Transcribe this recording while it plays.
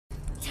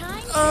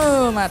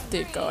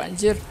Mati kau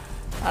anjir.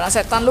 Anak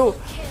setan lu.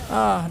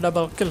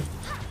 Double kill.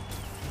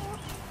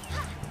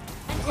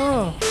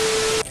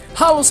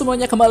 Halo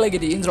semuanya, kembali lagi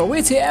di intro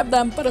WTF,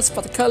 dan pada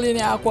kesempatan kali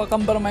ini aku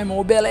akan bermain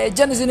Mobile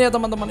Legends di sini ya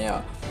teman-teman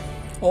ya.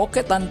 Oke,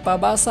 tanpa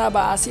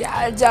basa-basi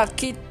aja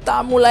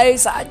kita mulai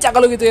saja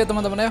kalau gitu ya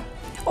teman-teman ya.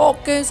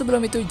 Oke,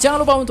 sebelum itu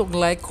jangan lupa untuk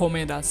like,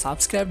 komen, dan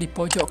subscribe di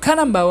pojok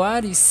kanan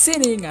bawah di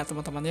sini nggak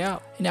teman-teman ya.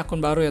 Ini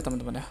akun baru ya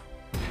teman-teman ya.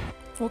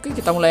 Oke,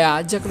 kita mulai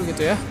aja kalau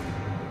gitu ya.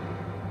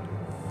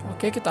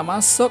 Oke, kita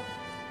masuk.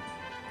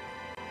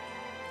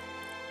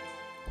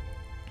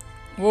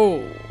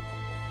 Wow.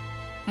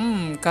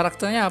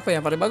 Karakternya apa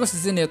ya? Paling bagus di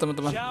sini ya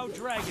teman-teman.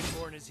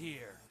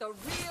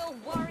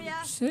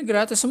 Sini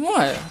gratis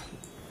semua ya.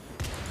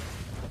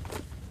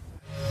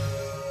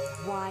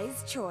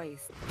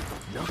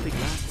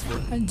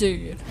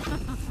 Anjir.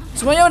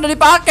 Semuanya udah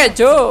dipakai,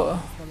 cuy.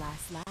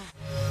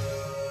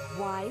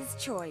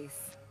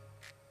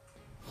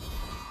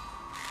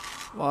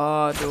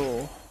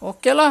 Waduh.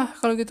 Oke lah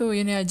kalau gitu,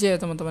 ini aja ya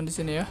teman-teman di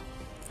sini ya.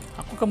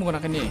 Aku akan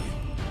menggunakan ini.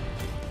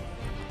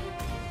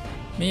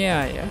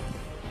 Mia ya.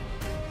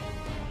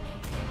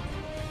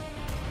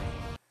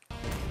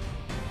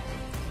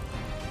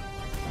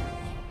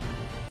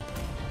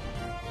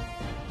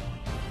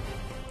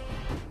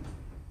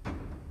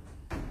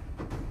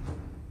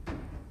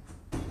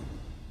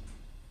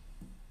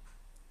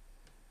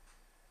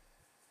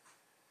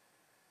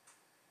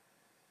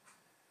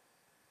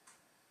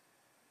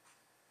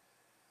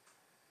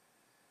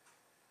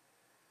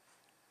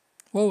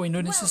 Wow,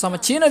 Indonesia sama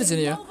Cina di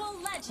sini ya.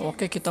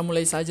 Oke, kita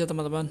mulai saja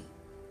teman-teman.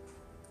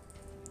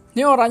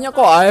 Ini orangnya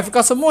kok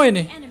AFK semua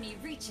ini.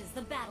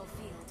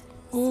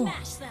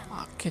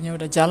 Akhirnya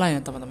udah jalan ya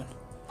teman-teman.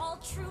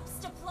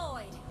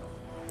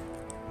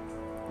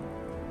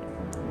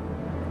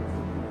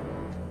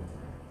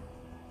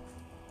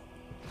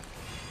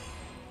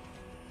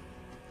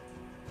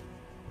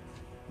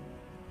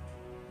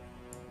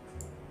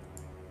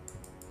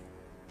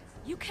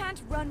 You can't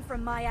run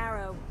from my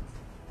arrow.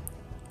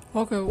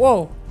 Oke,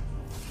 wow,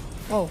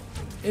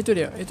 itu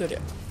dia.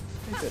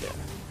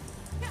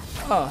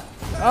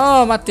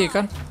 Mati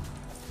kan?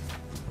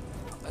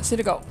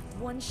 Sini kau,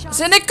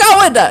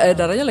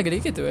 darahnya lagi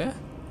dikit tuh ya.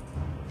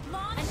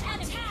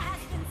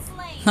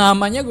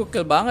 Namanya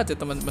gokil banget ya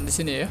teman-teman di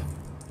sini ya,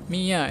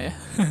 Mia ya.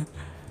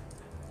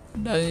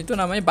 Dan itu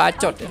namanya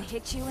bacot ya.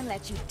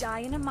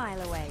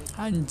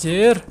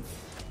 Anjir,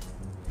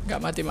 nggak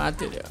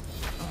mati-mati dia.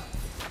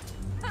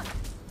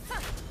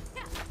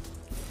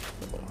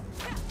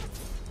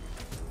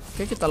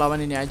 Oke, kita lawan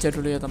ini aja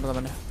dulu ya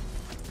teman-teman ya.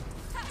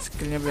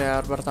 Skillnya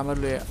biar bertambah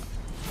dulu ya.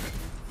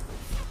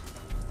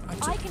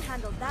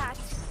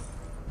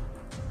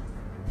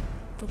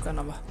 Tuh kan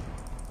apa?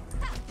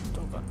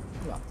 Tuh kan.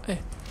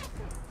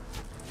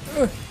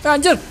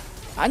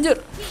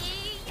 Anjir.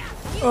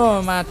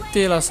 Oh,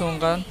 mati langsung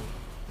kan.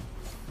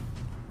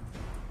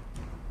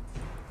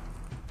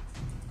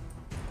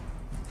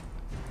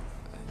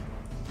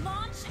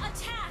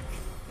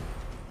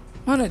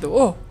 Mana itu?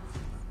 Oh,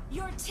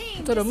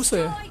 itu ada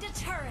musuh ya.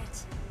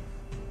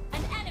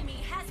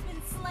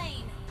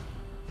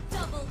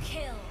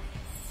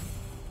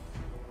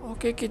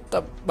 Oke, kita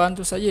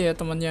bantu saja ya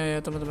temannya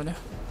ya teman-teman ya.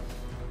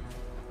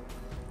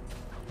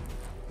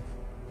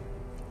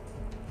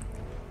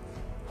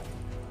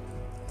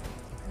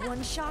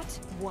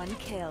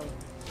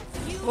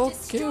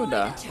 Oke,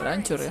 udah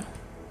berancur ya.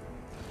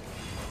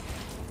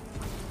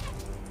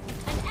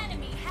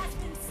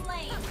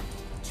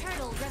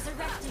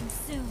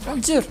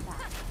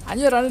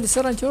 Anjir, ada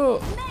diserang cuy.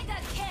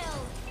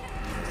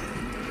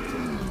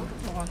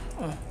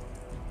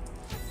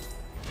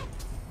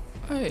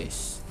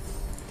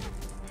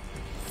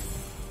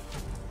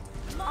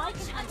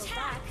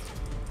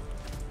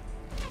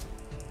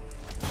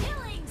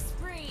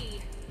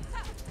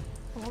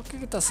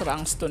 Oke, kita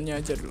serang stone-nya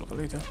aja dulu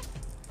kalau itu.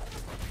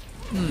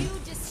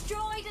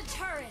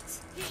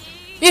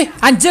 Ih,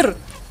 anjir.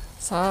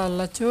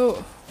 Salah, cu.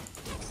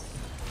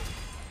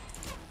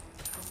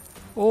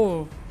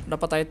 Oh,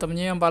 dapat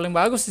itemnya yang paling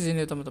bagus di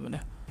sini, teman-teman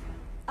ya.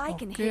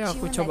 Oke,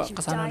 aku coba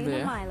ke sana dulu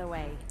ya.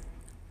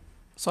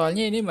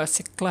 Soalnya ini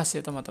masih kelas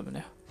ya,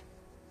 teman-teman ya.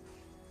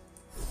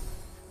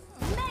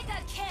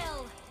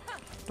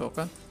 Tuh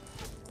kan.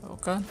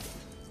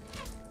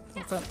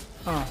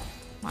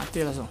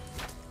 Mati langsung.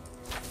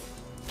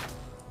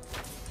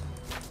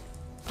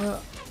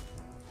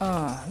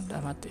 Udah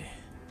mati.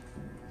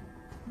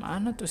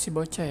 Mana tuh si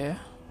bocah ya?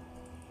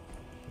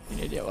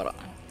 Ini dia orang.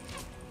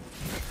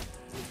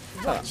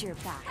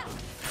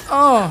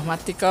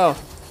 Mati kau.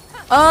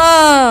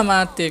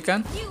 Mati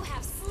kan?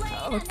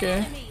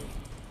 Oke.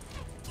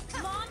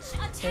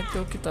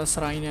 Itu kita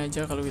serang ini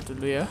aja kalau gitu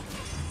dulu ya.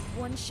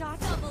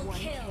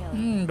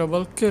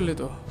 Double kill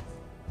itu.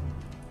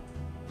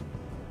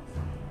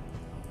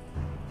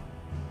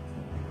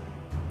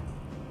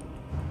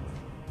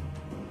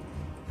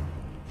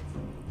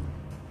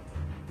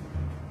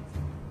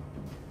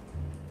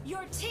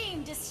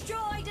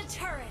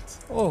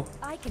 Oh,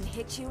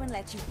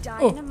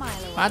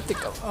 mati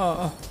kau.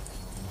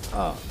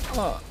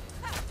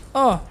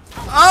 Oh,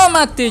 oh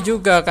mati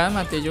juga kan,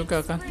 mati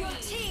juga kan. Your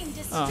team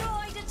Oh.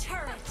 destroyed a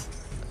turret.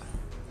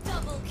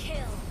 Double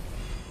kill.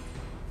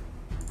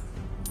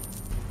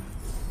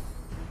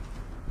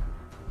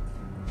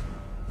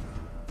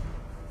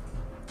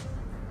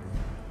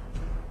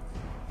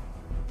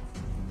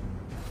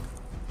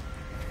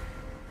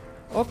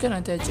 Oke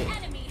nanti aja.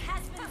 Enemy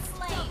has been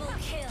slain. Double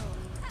kill.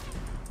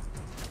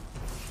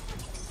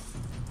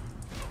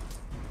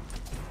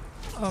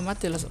 Oh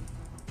mati langsung.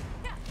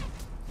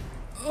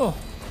 Oh,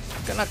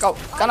 kena kau,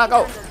 kena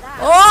kau.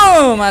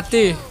 Oh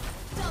mati.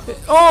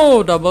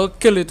 Oh double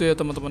kill itu ya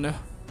teman-teman ya.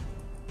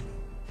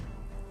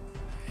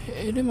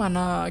 Ini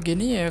mana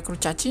gini ya,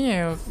 kurcacinya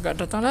ya,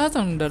 nggak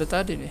datang-datang dari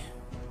tadi nih.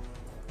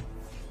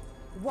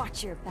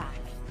 Watch your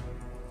back.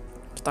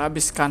 Kita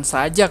habiskan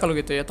saja kalau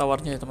gitu ya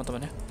tawarnya ya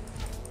teman-teman ya.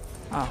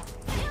 Ah,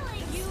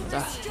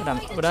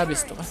 udah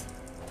habis tuh kan.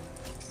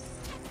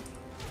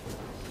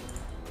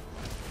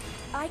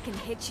 I can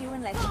hit you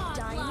and let you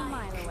die in a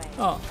mile away.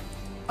 Oh,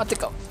 mati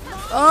kau.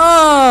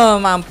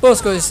 Oh, mampus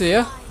kau isi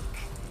ya.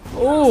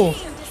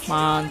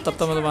 Mantap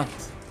teman-teman.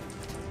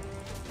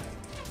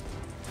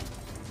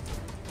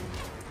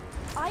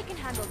 I can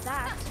handle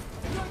that.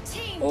 Your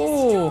team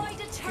Oh, destroyed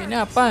a turret. ini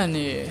apa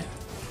nih?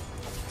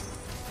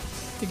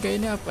 3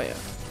 ini apa ya?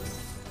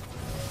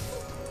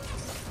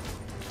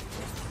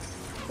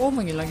 Oh,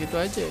 menghilang gitu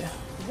aja ya.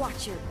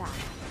 Watch your back.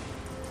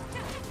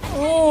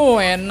 Oh,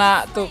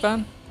 enak tuh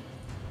kan.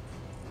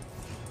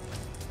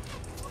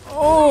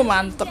 Oh,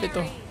 mantap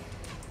itu.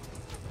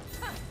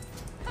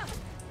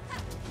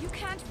 You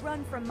can't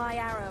run from my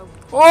arrow.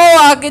 Oh,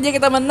 akhirnya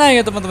kita menang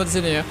ya teman-teman di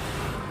sini ya.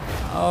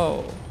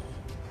 Oh.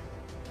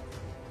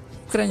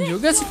 Keren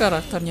juga sih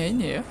karakternya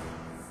ini ya.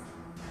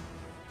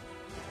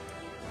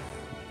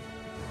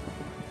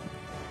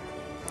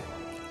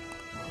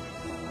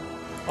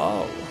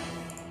 Oh.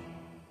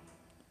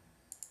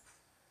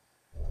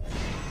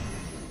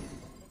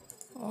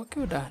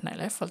 Oke, udah naik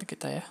level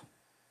kita ya.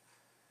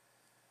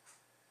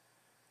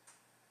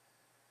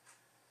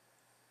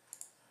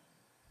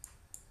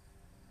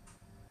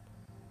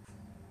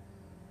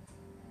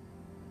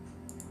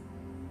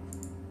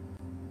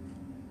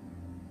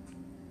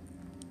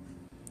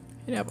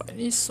 Ini apa?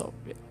 Ini shop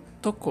ya.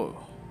 Toko.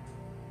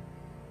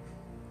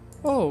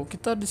 Oh,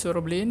 kita disuruh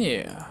beli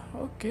ini ya.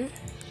 Oke.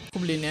 Aku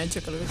beli ini aja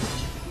kalau gitu.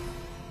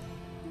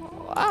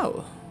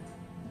 Wow.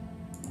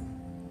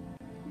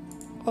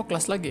 Oh,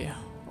 kelas lagi ya.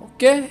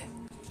 Oke.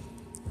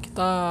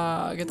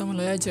 Kita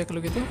mulai aja kalau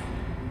gitu.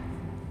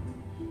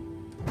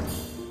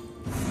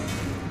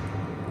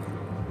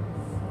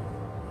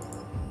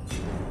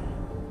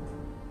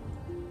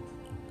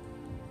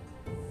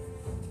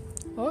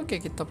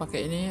 Oke, kita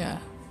pakai ini ya.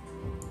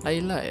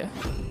 Layla ya.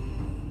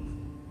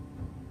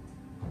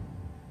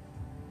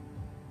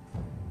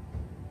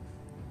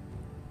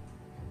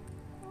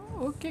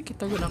 Oke,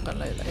 kita gunakan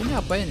Layla. Ini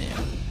apa ini ya?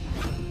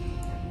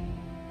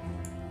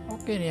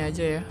 Oke, ini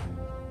aja ya.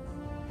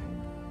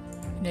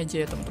 Ini aja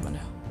ya teman-teman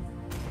ya.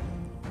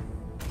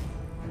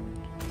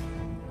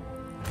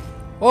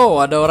 Oh,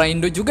 ada orang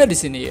Indo juga di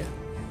sini ya.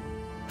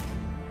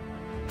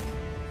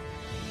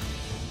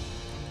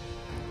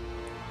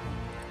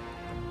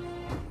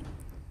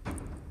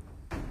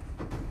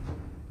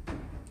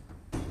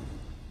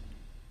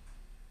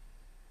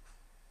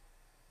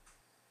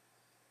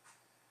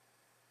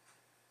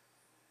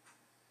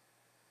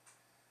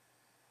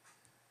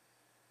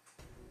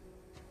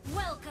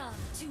 Welcome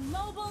to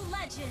Mobile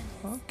Legends.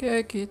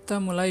 Oke,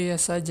 kita mulai ya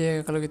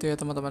saja kalau gitu ya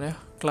teman-teman ya.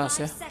 Kelas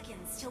ya. 5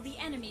 seconds till the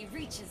enemy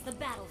reaches the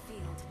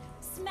battlefield.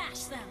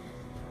 Smash them.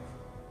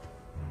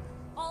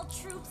 All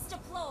troops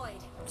deployed.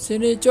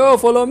 Sini, cow,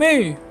 follow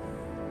me.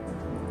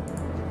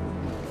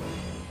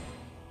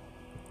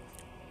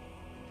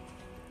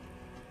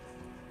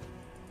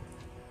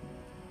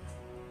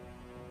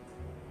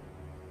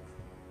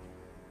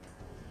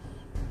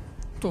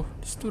 Tuh,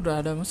 di situ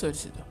udah ada musuh di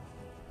situ.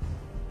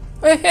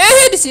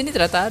 Di sini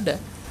ternyata ada.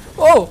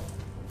 Oh,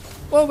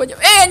 wow banyak.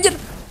 Anjir,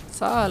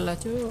 salah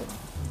cuy.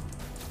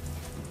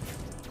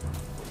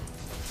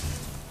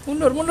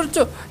 Mundur,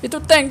 cuy.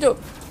 Itu tank cuy.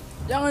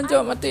 Jangan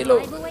cuy, mati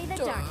lo. Drive away the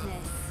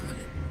darkness.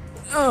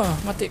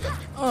 Mati.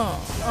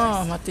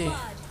 Mati.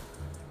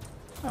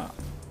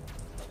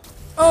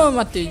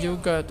 Mati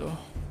juga tuh.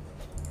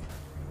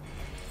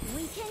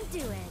 We can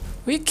do it.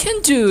 We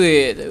can do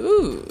it.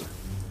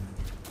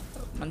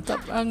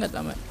 Mantap banget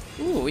amat.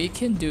 We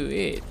can do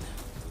it.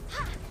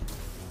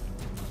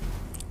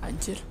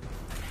 Anjir.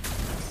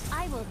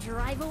 I will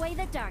drive away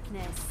the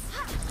darkness.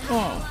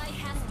 Oh, Ally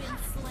has been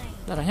slain.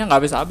 darahnya nggak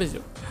habis-habis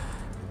yuk.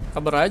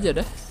 Kabar aja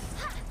deh.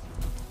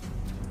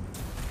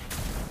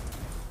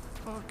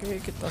 Oke,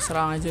 kita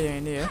serang aja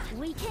yang ini ya.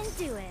 We can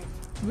do it.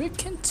 We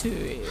can do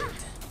it.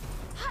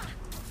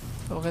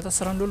 Coba kita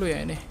serang dulu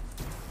ya ini.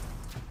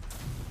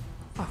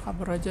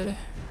 Kabar aja deh.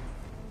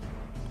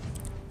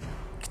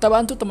 Kita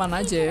bantu teman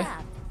aja ya. Keep it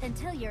up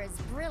until you're as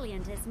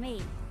brilliant as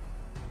me.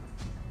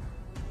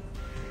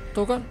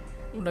 Tuh kan,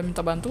 udah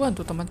minta bantuan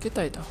tuh teman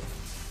kita itu.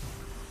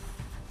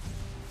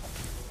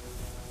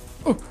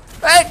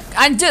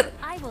 Anjir.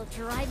 I I will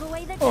drive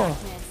away the Oh.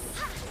 darkness.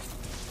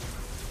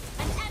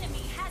 An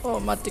enemy has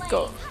Oh, been mati slain.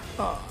 kau.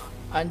 Oh,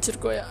 hancur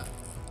kau ya.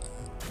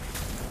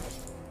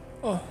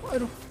 Oh,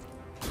 aduh.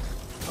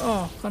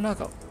 Oh, kena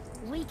kau.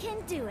 We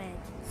can do it.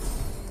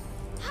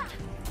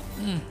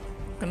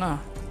 Kena.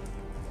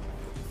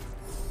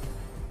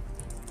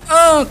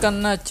 Oh,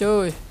 kena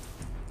cuy.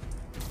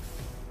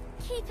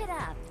 Keep it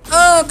up.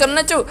 Oh,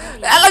 kena cuy.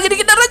 Lagi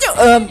dikejar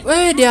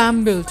cuy.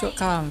 Diambil cuy.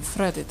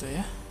 Kampret itu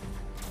ya.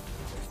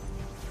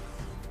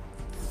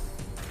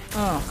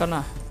 Oh,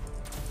 kena.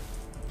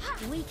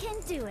 We can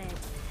do it.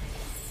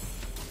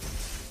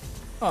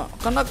 Oh,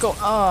 kena kau.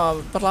 Oh,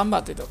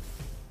 perlambat itu.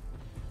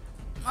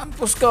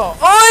 Mampus kau.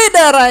 Oi,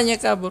 darahnya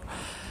kabur.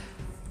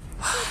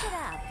 Keep it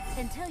up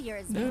until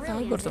you're as Dia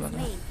kabur, brilliant as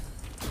teman-teman. me.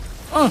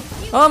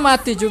 Oh,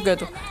 mati juga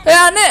tuh.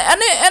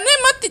 Aneh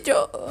mati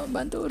cuy.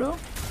 Bantu dong.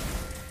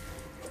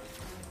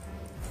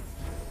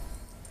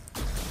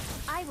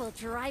 I will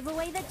drive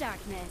away the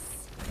darkness.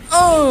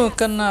 Oh,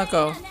 kena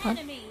kau. An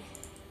enemy.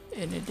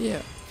 Ini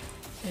dia.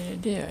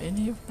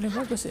 Ini paling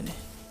bagus ini.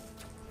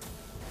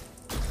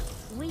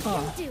 We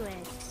can do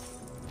it.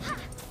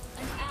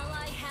 An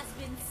ally has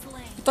been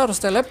slain. Kita harus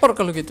teleport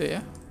kalau gitu ya.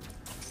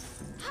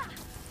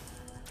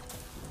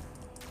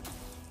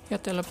 Ya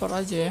teleport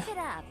aja ya. Keep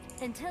it up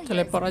until you're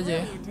Teleport as aja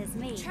ya. brilliant as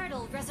me.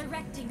 Turtle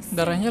resurrecting.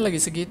 Darahnya lagi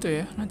segitu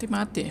ya. Nanti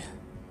mati.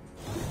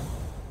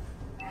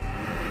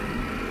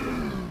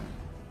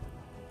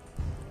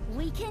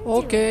 We can do it.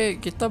 Oke,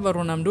 kita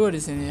baru 62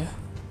 di sini ya.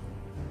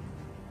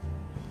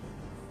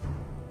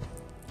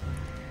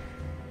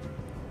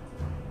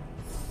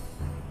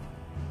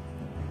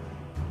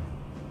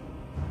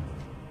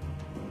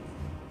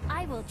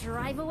 I will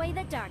drive away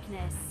the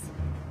darkness.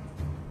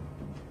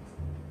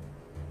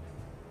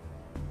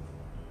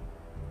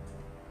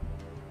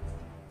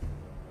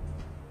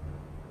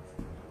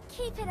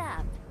 Keep it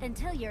up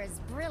until you're as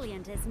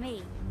brilliant as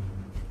me.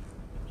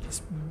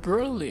 It's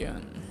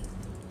brilliant.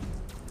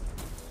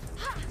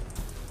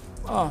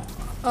 Oh,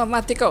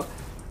 mati kau.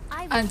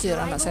 I will Anjir,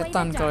 drive anak away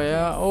setan the kau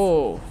ya. darkness.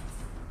 Oh,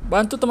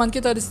 bantu teman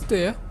kita di situ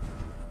ya.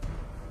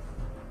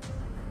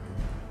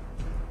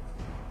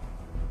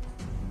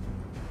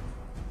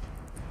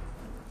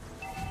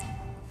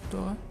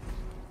 Tuh kan.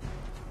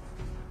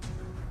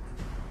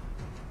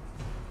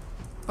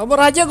 Kabur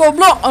aja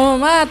goblok. Oh,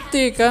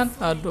 mati kan.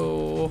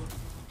 Aduh.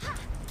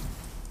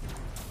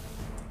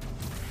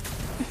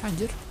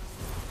 Anjir.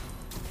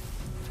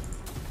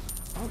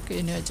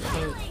 Oke, ini aja.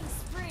 Killing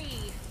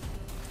spree.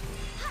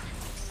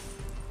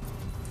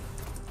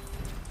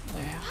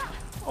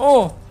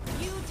 Oh,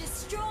 You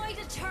destroyed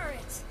a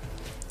turret.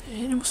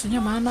 ini musuhnya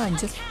mana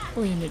anjir?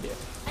 Oh, ini dia.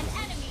 An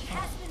enemy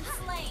has been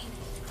slain.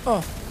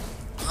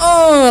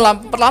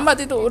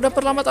 Perlambat itu. Udah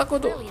perlambat aku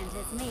tuh. Brilliant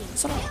as me.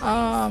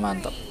 Serang.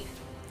 Mantap.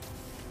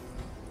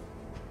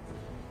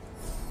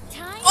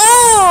 Time.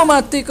 Oh,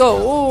 mati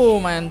kau.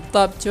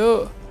 Mantap,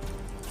 cuy.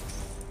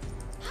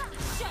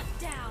 Shut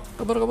down.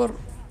 Kabar.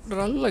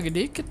 Terlalu lagi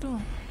dikit tuh.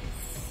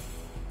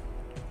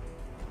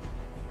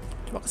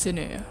 Coba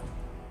kesini ya.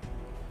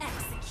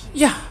 Execute.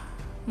 Ya,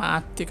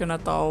 mati kena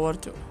tower,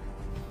 cuy.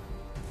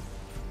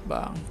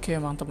 Bangke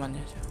emang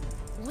temannya, cuy.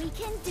 We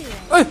can do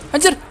it.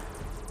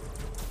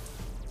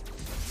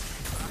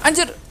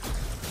 Anjir.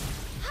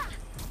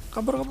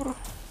 Kabur.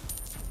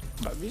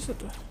 Nggak bisa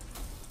tuh.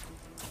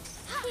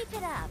 Keep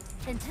it up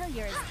until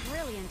you're as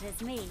brilliant as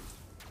me.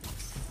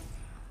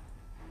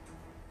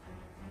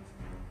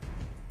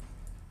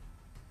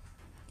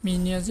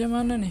 Minionsnya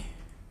mana nih?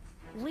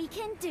 We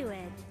can do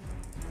it.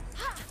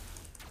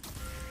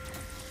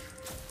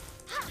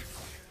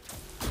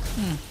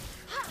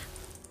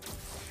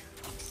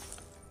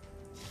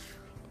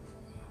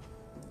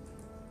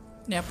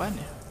 Ini apaan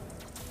ya?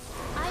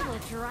 I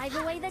will drive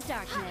away the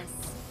darkness.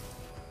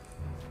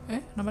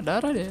 Nama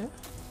darah dia.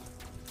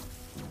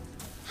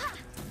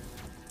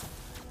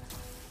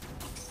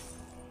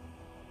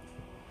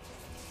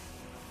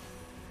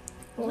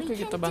 Oke,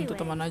 kita bantu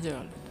teman aja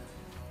kali.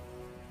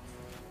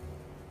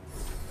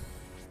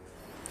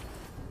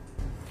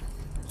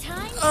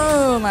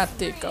 Time.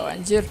 Mati kau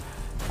anjir.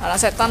 Anak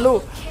setan lu.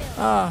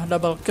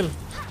 Double kill.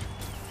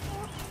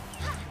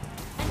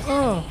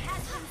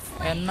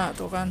 Enak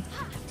tuh kan.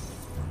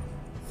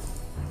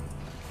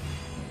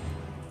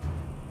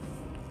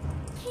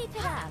 Keep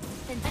it up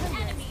until an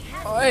enemy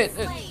has Wait.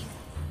 been slain.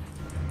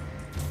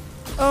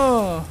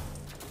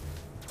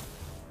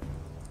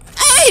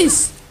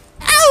 Ace!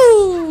 Au!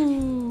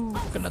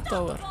 Kena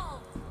tower.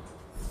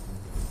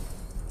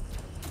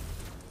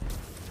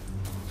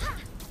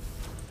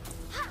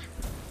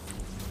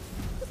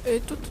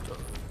 Itu tuh.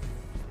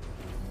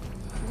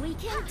 We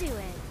can do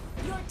it.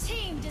 Your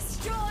team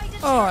destroyed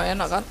a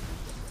Enak kan?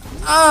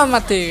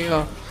 Mati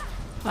kau.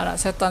 Anak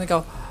setan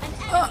kau.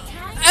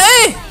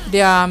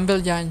 Dia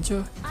ambil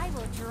jancu. I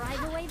will drive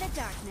away the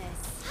darkness.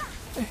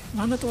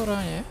 Mana tuh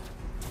orangnya ya?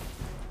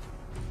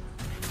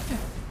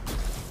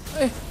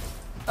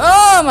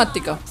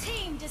 Mati kau.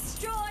 Team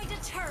destroyed a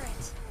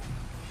turret.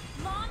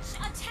 Launch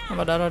attack.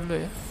 Tambah darah dulu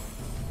ya.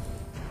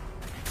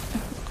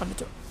 Kan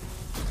itu.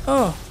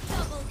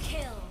 Double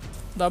kill.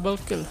 double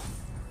kill.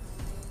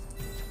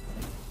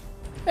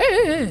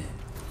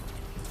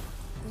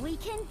 We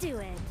can do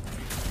it.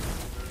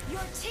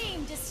 Your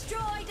team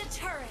destroyed a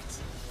turret.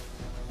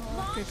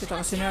 Oke,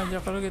 kita kesini aja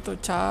kalau gitu,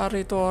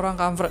 cari tuh orang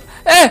kampret.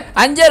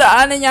 Anjir,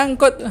 aneh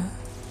nyangkut.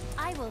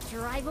 I will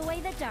drive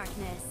away the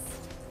darkness.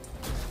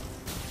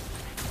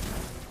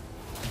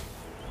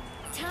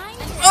 Time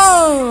to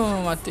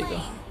Mati kok.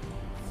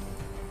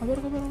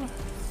 Kabar.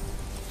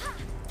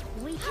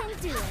 We can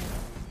do it.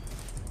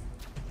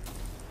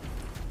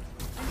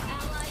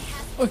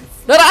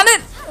 Darah aneh.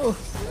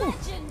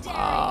 Legendary.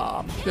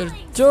 Hampir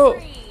cuk.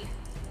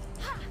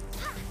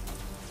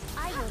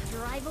 I will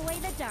drive away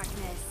the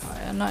darkness.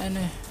 Enak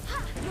ini.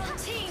 Your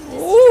team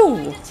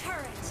destroyed a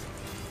turret.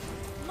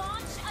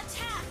 Launch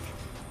attack.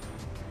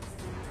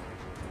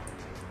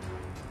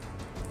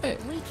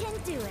 We can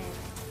do it.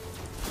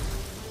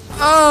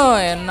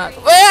 Enak.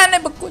 Aneh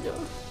beku cuk.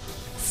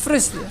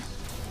 Freeze dia.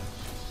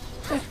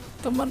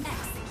 Teman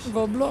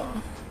goblok.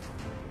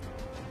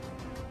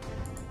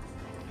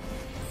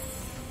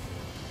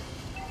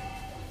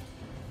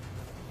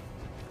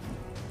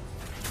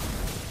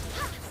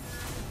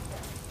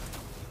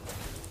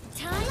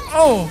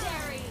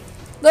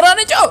 Darah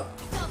nih cok.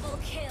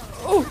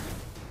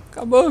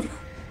 Kabur.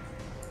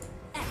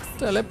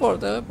 Teleport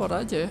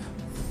aja.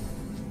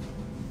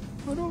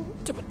 Aduh,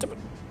 cepet.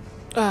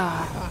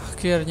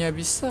 Akhirnya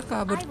bisa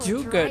kabur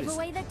juga.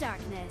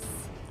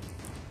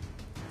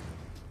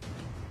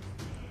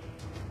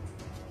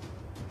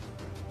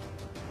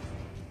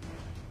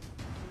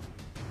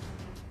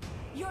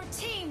 Your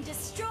team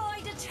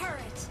destroyed a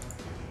turret.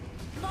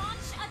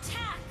 Launch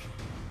attack.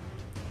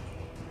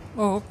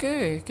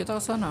 Oke, kita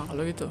ke sana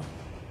kalau gitu.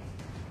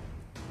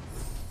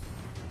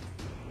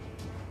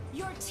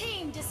 Your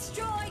team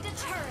destroyed a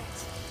turret.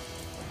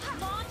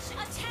 Launch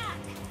attack.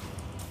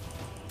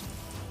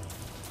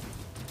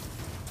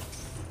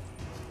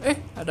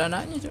 Ada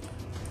anaknya, Cok.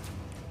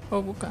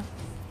 Oh, bukan.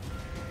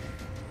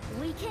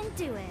 We can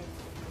do it.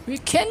 We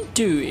can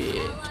do it.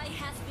 An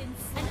enemy has been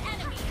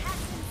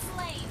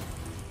slain.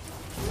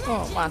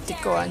 Oh, mati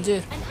kok anjir.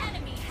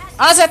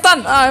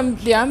 Setan.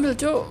 Diambil,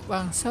 Cok.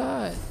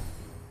 Bangsat.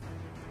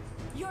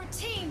 Your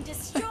team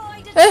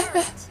destroyed a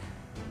turret.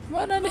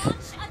 Mana nih?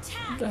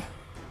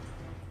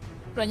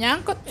 Udah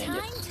nyangkut ya.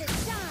 Time to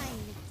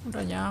shine.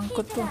 Udah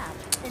nyangkut Keep it tuh. up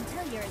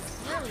until you're as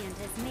brilliant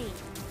as me.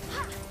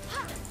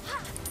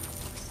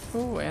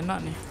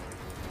 Enak nih.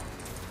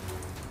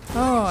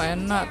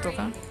 Enak tuh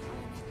kan.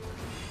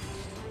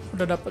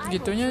 Udah dapat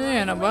gitunya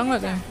nih, enak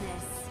banget ya.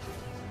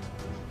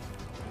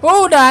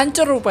 Udah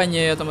hancur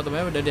rupanya ya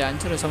teman-teman, udah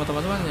dihancur ya sama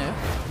teman-temannya ya.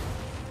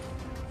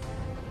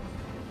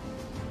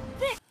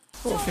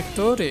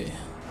 Victory.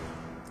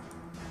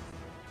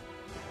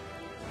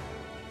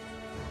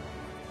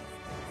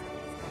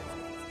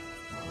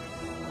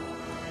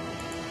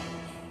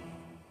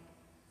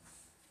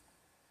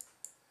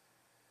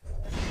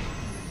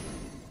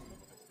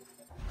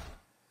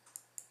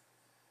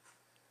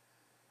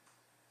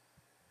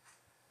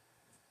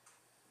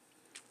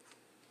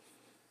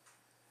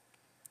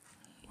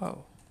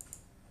 Wow.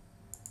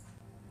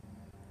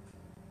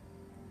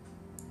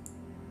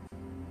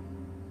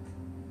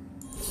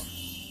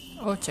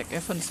 Oh, cek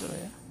events dulu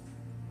ya.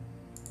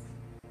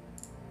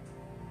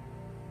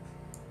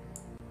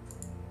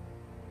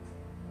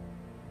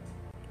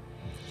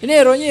 Ini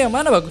hero-nya yang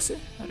mana bagus ya?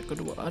 Hari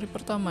kedua, hari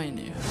pertama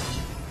ini ya.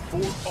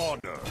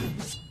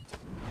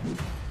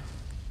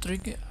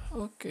 Trik ya.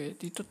 Oke,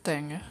 itu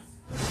tank ya.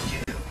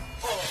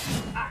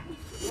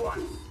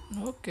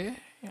 Oke,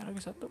 yang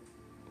lagi satu.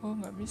 Oh,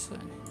 nggak bisa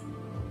nih.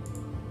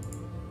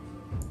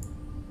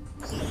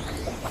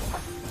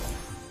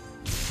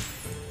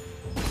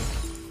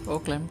 Oh,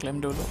 klaim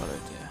dulu kalau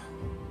itu ya.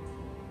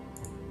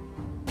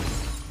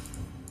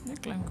 Ini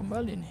klaim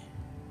kembali nih.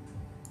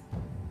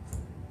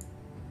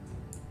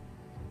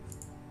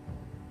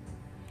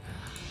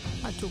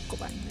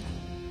 Cukup aja.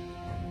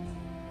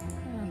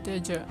 Nanti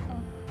aja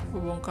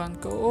hubungkan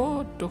ke.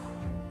 Tuh.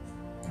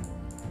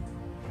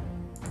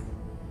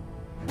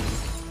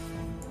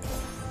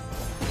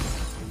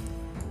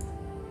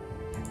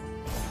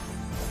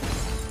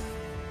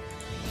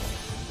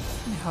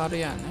 Ini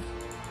harian ya.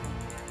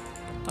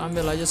 Kita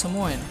ambil aja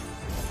semua ini.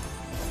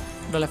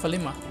 Udah level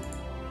 5.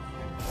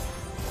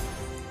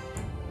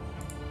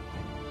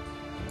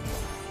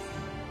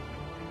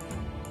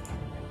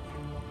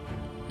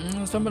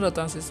 Sampai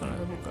datang season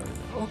buka.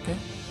 Oke.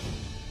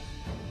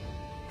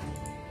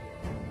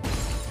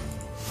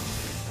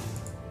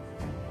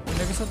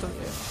 Ini ke satu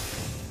ya.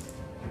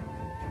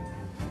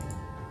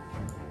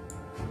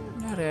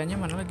 Ini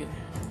areanya mana lagi?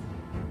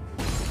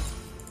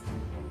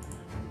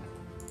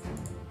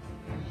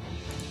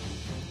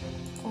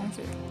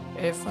 Config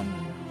event.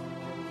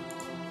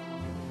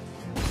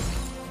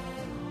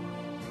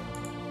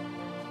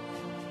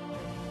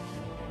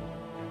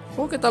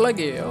 Oh, kita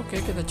lagi.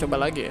 Oke, kita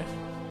coba lagi ya.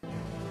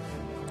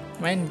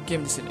 Main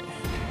game di sini.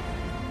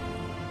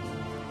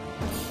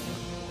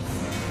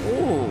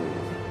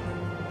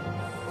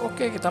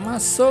 Oke, kita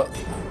masuk.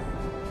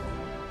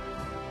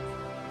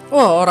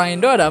 Wah, orang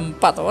Indo ada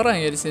 4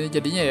 orang ya di sini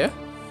jadinya ya.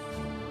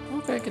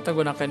 Oke, kita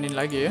gunakan ini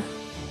lagi ya.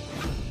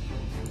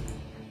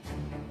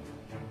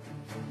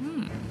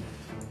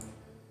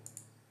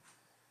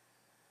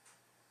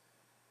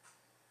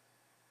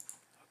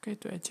 Oke,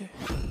 itu aja.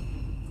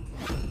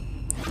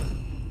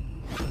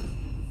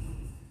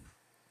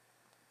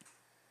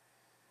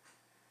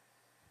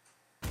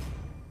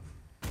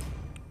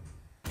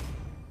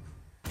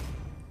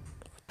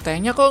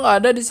 Tanknya kok nggak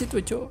ada di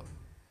situ, Cuk?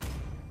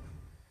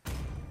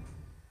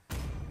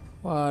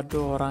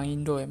 Waduh, orang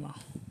Indo emang.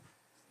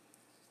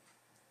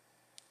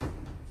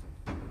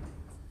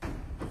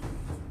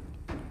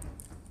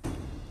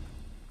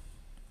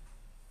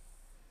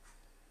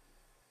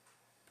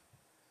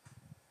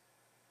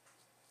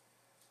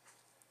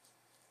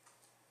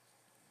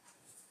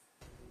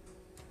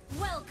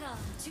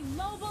 Welcome to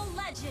Mobile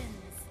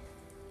Legends!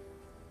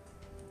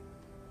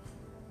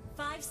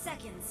 5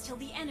 seconds till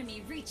the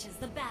enemy reaches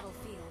the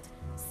battlefield.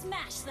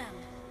 Smash them!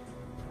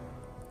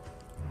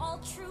 All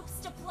troops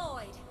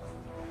deployed!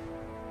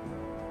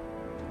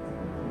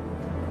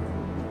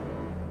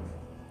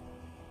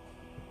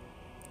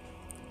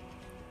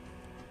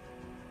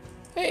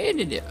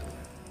 Ini dia.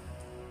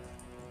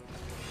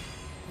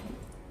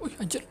 Wih,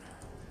 anjir.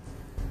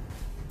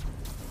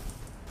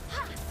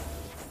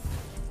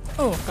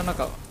 Oh, kena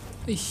kau.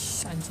 Ih,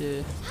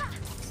 anjir.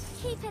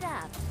 Keep it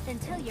up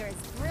until you're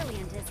as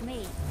brilliant as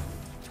me.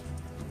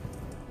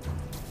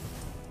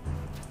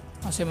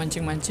 Masih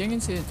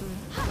mancing-mancingin sih itu.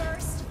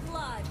 First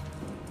blood.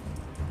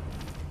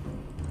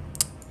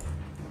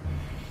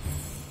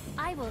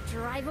 I will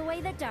drive away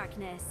the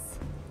darkness.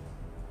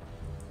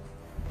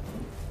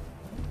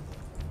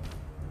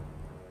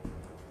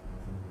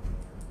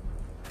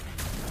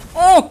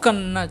 Oh,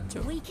 kena,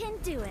 Cuk. We can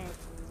do it.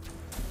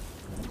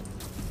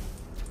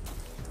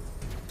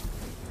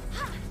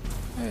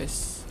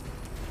 Yes.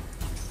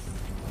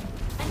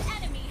 An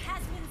enemy has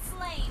been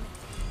slain.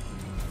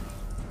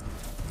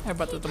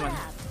 Hebat tuh Keep it teman.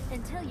 up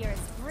until you're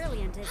as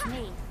brilliant as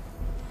me.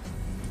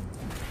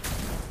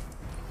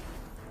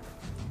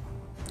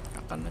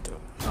 Kena,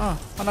 Cuk. Ah,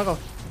 kena kau.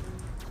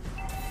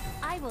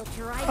 I will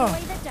drive Oh.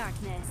 away the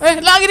darkness.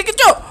 Lagi dikit,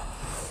 Cuk.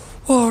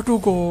 Waduh,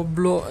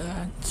 goblok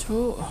ya,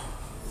 Cuk.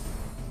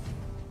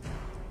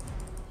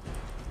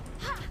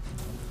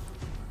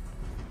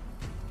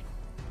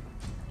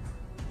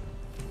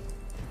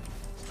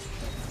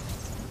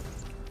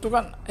 Tuh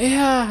kan,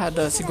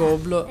 ada si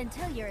goblok.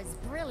 Until you're as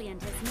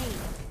brilliant as me.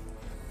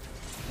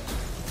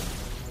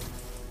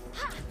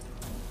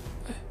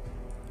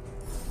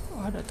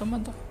 Oh, ada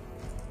teman tuh.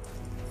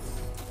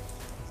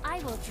 I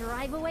will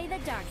drive away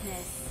the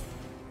darkness.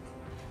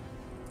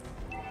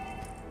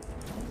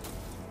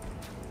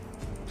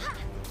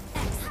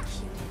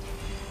 Executed.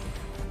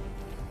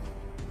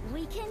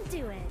 We can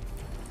do it.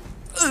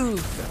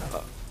 Kena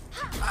kau.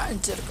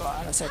 Anjir, kau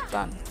ada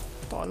setan.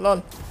 Tolol.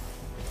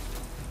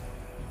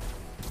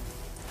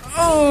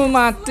 Oh,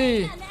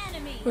 mati. An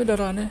enemy. Wih,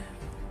 darahnya.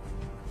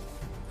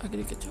 Lagi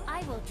dikit, Cuk.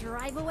 I will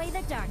drive away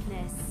the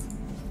darkness.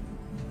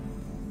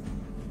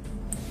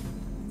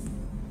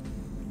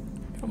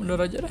 Kita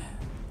mundur aja deh.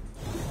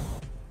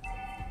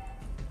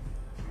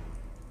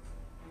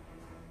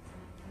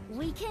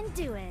 We can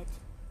do it.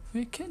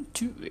 We can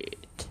do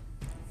it.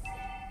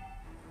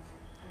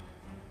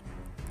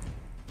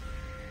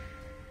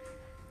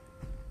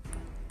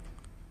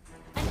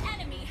 An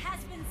enemy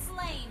has been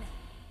slain.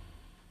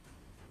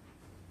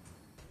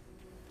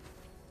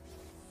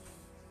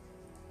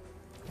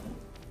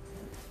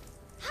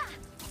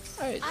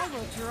 Hai. I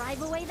will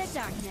drive away the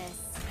darkness.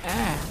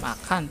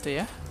 Makan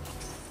tuh ya.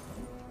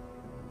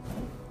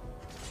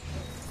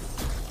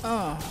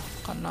 Oh,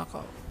 kena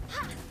kau.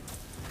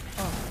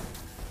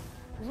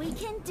 We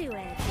can do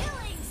it.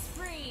 Killing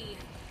spree.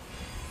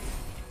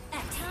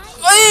 At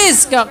times, Wih,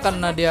 gak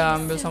kena dia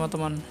ambil sama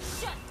teman.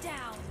 shut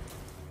down.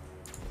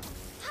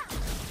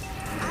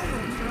 I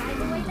will drive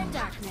away the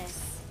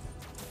darkness.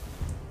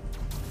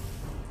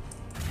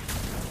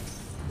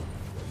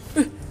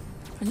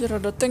 Anjir,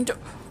 ada tank, Cuk.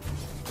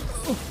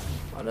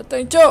 Ada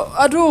tank, Cuk.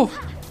 Aduh.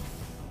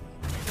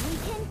 We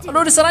can do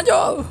Aduh, di sana,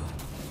 Cuk.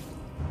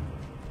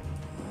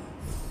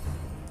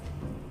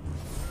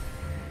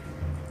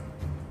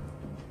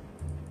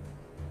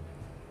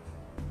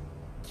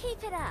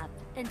 Keep it up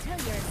until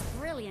you're as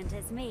brilliant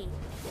as me.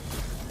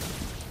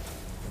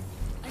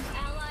 An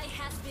ally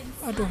has been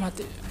Aduh,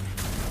 mati.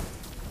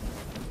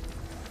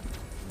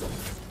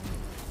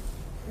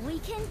 We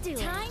can do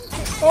it.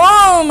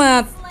 Oh,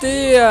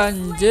 mati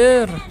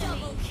anjir.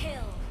 Double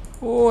kill.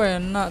 Oh,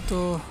 enak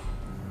tuh.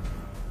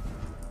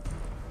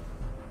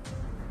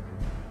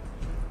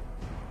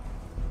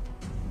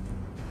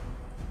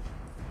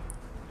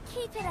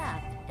 Keep it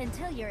up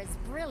until you're as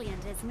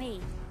brilliant as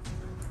me.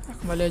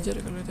 Kembali aja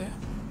deh kalau itu ya.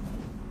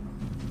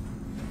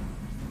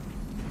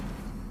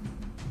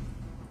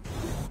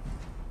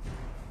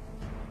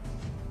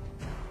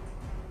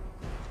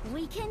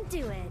 We can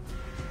do it.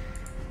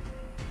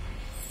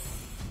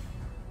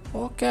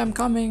 Oke, I'm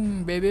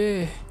coming,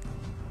 baby.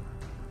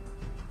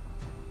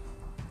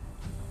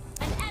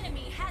 An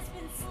enemy has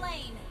been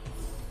slain.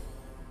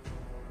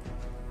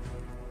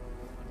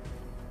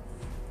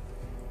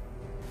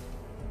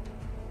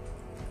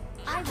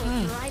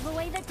 drive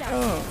away the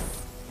darkness.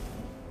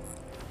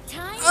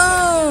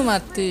 Time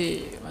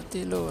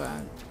Mati lu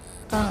kan.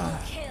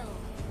 kill.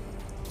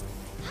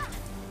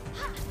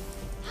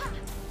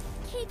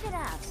 Keep it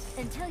up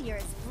until you're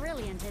as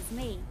brilliant as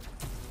me.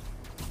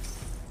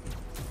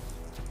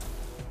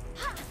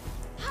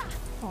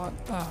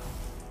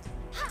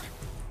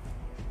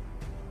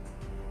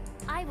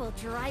 I will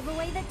drive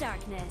away the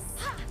darkness.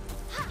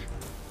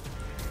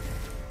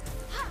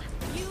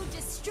 You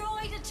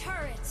destroyed a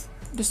turret.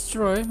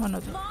 Destroy mana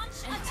tuh?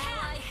 Launch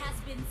attack has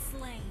been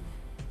slain.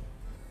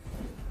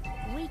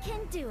 We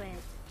can do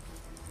it.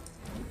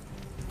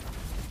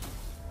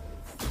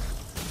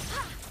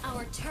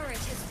 Our turret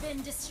has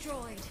been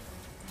destroyed.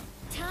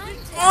 Time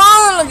to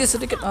Lagi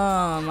sedikit.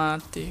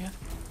 Mati.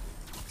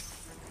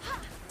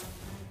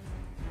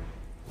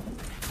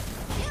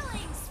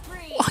 killing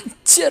spree.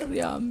 Anjir,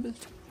 diambil.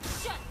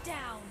 Shut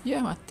down. Ya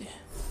mati.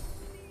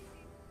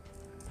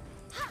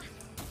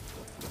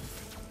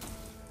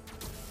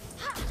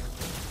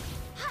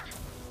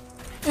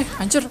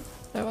 Anjir,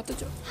 lewat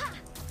aja.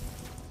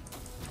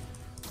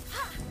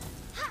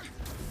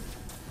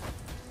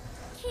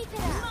 Keep it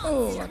up.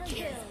 Oh, Until mati.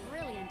 you're as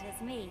brilliant as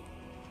me.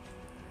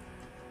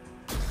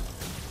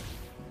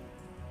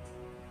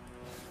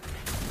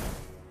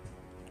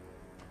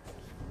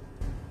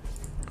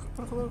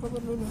 Kabar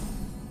dulu.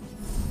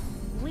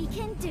 We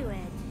can do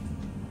it.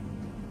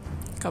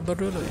 Kabar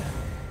dulu ya.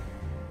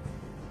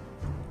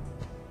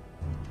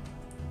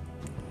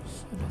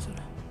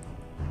 Sudah.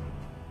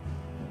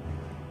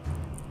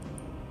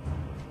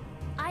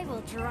 I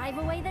will drive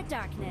away the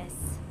darkness.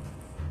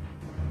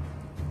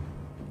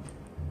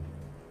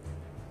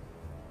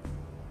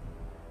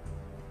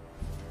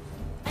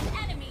 An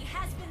enemy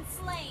has been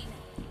slain.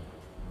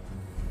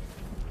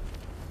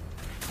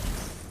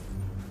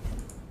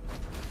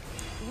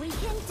 We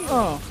can do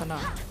it. Kena.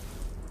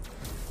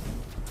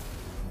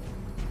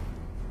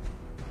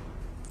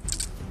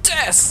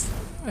 Yes.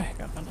 Gak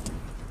kena.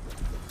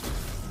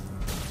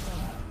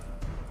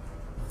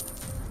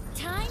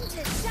 Time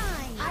to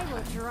shine. I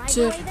will drive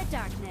Chip. away the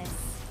darkness.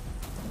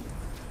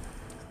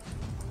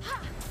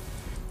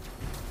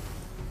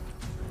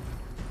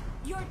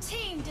 Your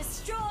team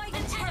destroyed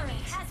a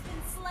turret. Has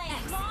been slain.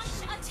 Launch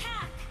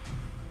attack.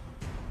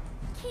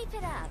 Keep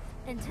it up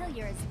until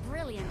you're as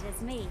brilliant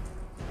as me.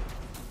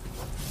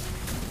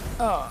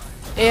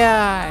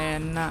 Ya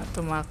enak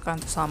tuh makan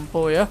tuh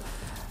sampo ya.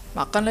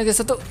 Makan lagi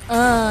satu.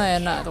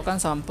 Enak tuh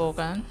kan sampo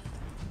kan.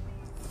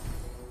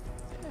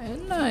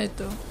 Enak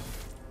itu.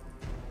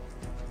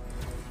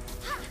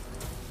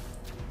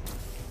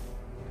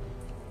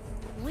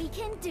 We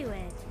can do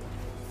it.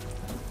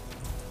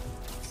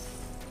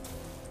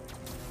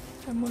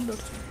 Mundur.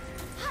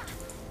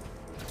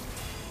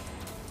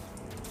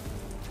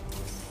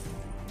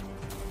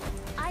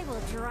 I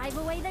will drive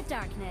away the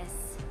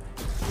darkness.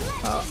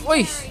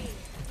 Wih.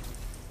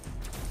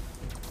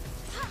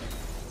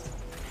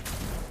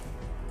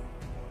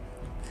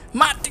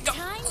 Mati kau.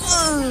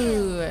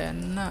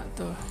 Enak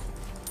tuh.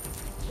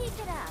 Keep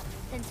it up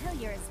until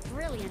you're as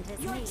brilliant as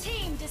Your me.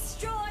 team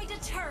destroyed a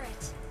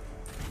turret.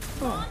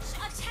 Launch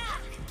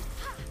attack.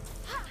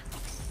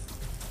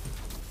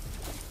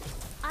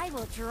 I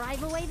will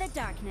drive away the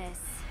darkness.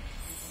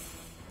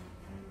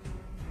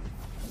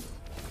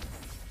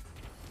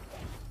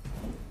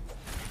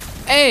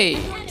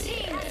 Your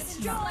team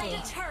destroyed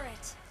a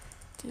turret.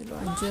 Gila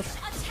Launch anjir.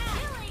 attack.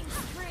 Killing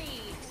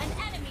spree. An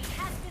enemy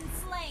has been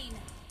slain.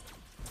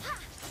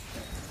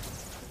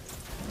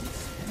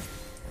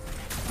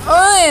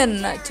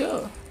 Enak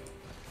tuh.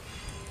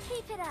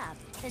 Keep it up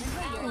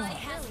until Ally you're as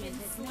has been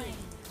brilliant as me. slain.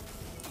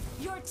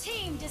 Your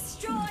team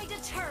destroyed a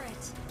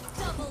turret.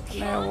 Double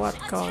kill. Lewat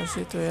kau attack.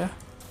 situ ya.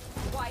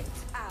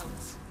 Wiped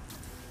out.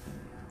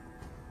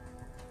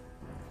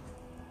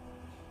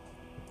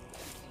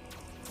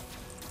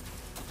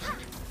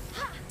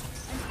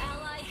 An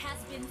ally has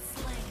been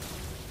slain.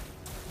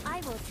 I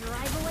will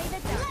drive away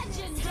the darkness.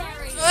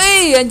 Legendary.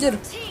 Wih anjir.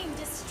 Team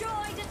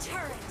destroyed a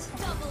turret.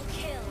 Double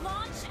kill.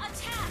 Launch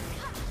attack.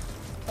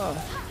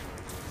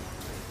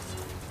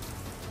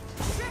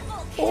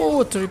 Triple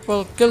kill.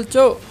 Triple kill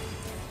cok.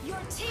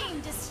 Your team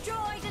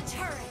destroyed a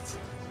turret.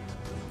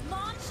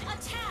 Launch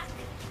attack.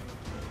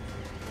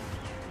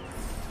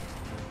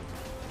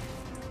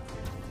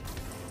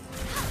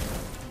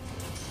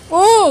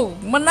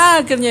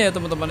 Menang akhirnya ya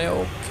teman-teman ya.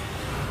 Oke.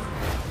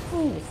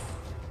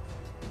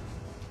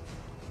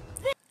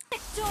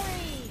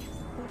 Victory.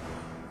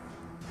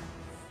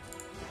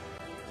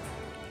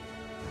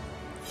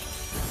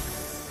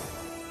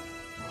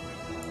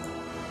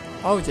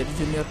 Jadi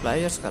junior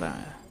player sekarang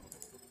ya.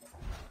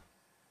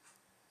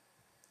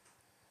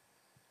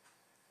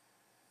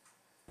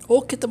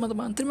 Oke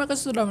teman-teman, terima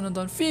kasih sudah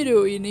menonton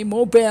video ini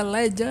Mobile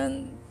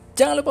Legends.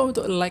 Jangan lupa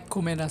untuk like,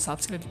 komen, dan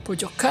subscribe di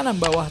pojok kanan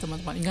bawah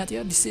teman-teman. Ingat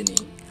ya di sini.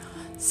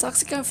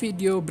 Saksikan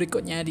video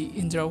berikutnya di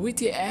Indra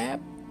Witty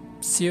App.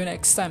 See you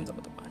next time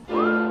teman-teman.